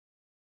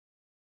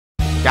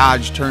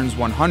Dodge turns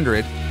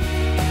 100,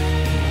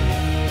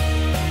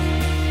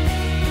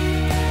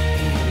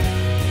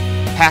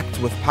 packed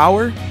with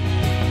power,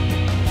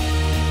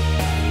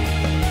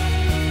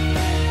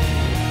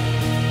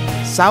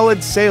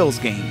 solid sales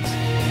gains.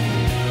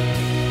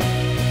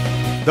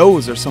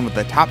 Those are some of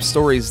the top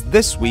stories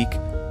this week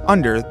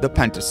under the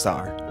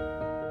Pentastar.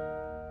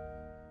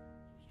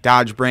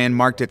 Dodge brand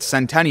marked its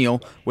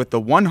centennial with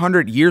the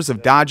 100 Years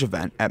of Dodge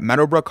event at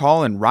Meadowbrook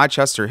Hall in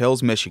Rochester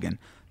Hills, Michigan,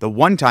 the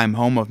one-time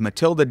home of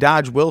Matilda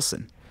Dodge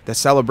Wilson. The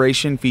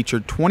celebration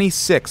featured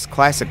 26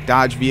 classic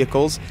Dodge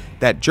vehicles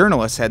that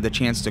journalists had the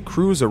chance to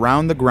cruise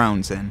around the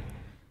grounds in.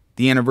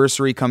 The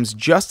anniversary comes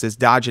just as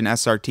Dodge and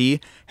SRT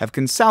have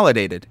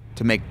consolidated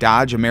to make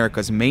Dodge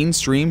America's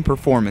mainstream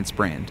performance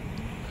brand.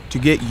 To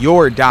get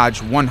your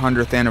Dodge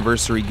 100th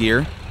anniversary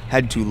gear,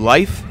 head to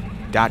life.dodge.com.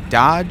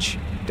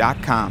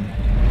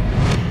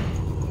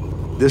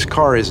 This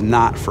car is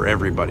not for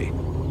everybody.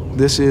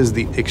 This is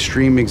the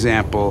extreme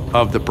example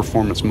of the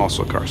performance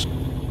muscle cars.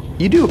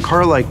 You do a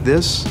car like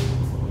this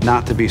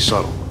not to be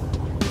subtle.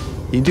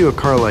 You do a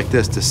car like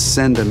this to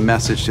send a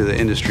message to the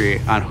industry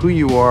on who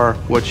you are,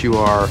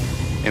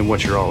 and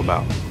what you're all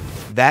about.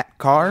 That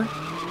car?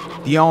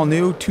 The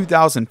all-new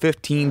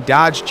 2015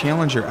 Dodge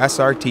Challenger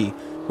SRT,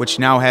 which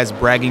now has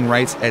bragging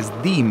rights as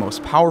the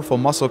most powerful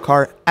muscle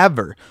car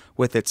ever,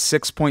 with its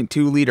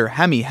 6.2-liter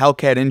Hemi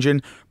Hellcat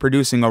engine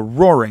producing a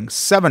roaring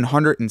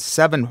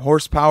 707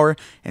 horsepower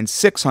and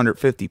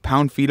 650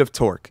 pound-feet of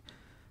torque.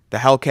 The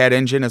Hellcat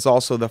engine is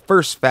also the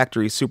first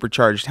factory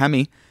supercharged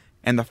Hemi,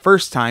 and the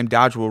first time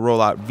Dodge will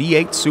roll out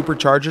V8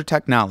 supercharger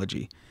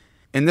technology.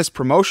 In this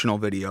promotional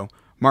video,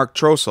 Mark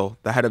Trossel,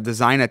 the head of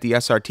design at the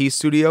SRT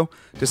studio,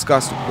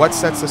 discussed what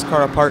sets this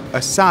car apart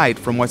aside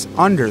from what's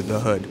under the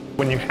hood.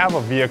 When you have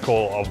a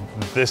vehicle of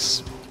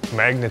this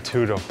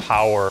magnitude of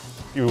power,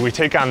 we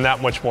take on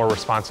that much more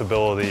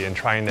responsibility in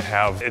trying to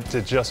have it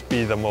to just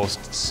be the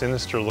most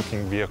sinister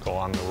looking vehicle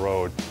on the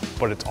road,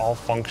 but it's all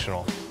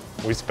functional.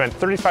 We spent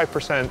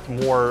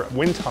 35% more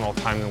wind tunnel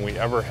time than we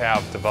ever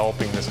have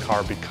developing this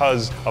car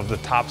because of the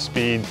top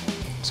speed,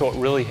 so it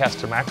really has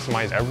to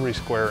maximize every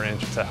square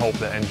inch to help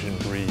the engine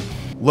breathe.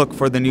 Look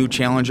for the new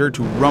Challenger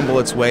to rumble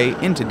its way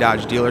into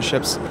Dodge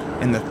dealerships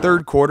in the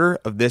third quarter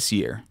of this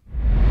year.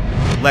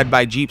 Led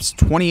by Jeep's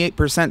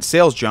 28%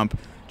 sales jump,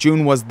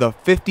 June was the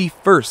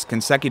 51st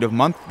consecutive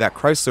month that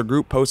Chrysler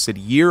Group posted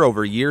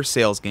year-over-year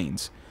sales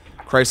gains.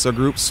 Chrysler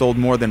Group sold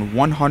more than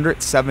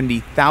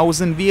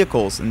 170,000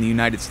 vehicles in the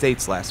United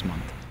States last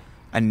month,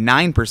 a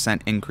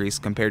 9% increase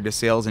compared to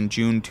sales in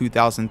June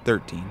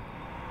 2013.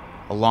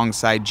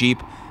 Alongside Jeep,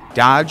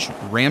 Dodge,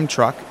 Ram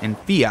Truck, and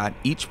Fiat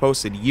each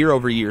posted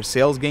year-over-year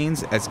sales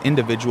gains as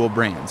individual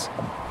brands,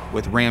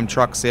 with Ram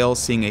Truck sales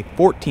seeing a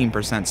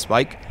 14%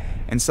 spike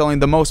and selling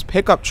the most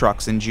pickup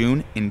trucks in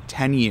June in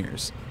 10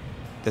 years.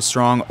 The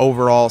strong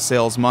overall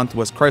sales month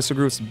was Chrysler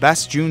Group's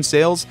best June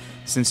sales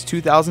since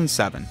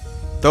 2007.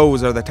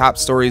 Those are the top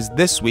stories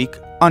this week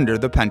under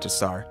the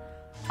Pentastar.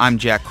 I'm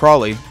Jack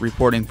Crawley,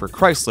 reporting for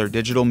Chrysler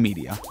Digital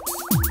Media.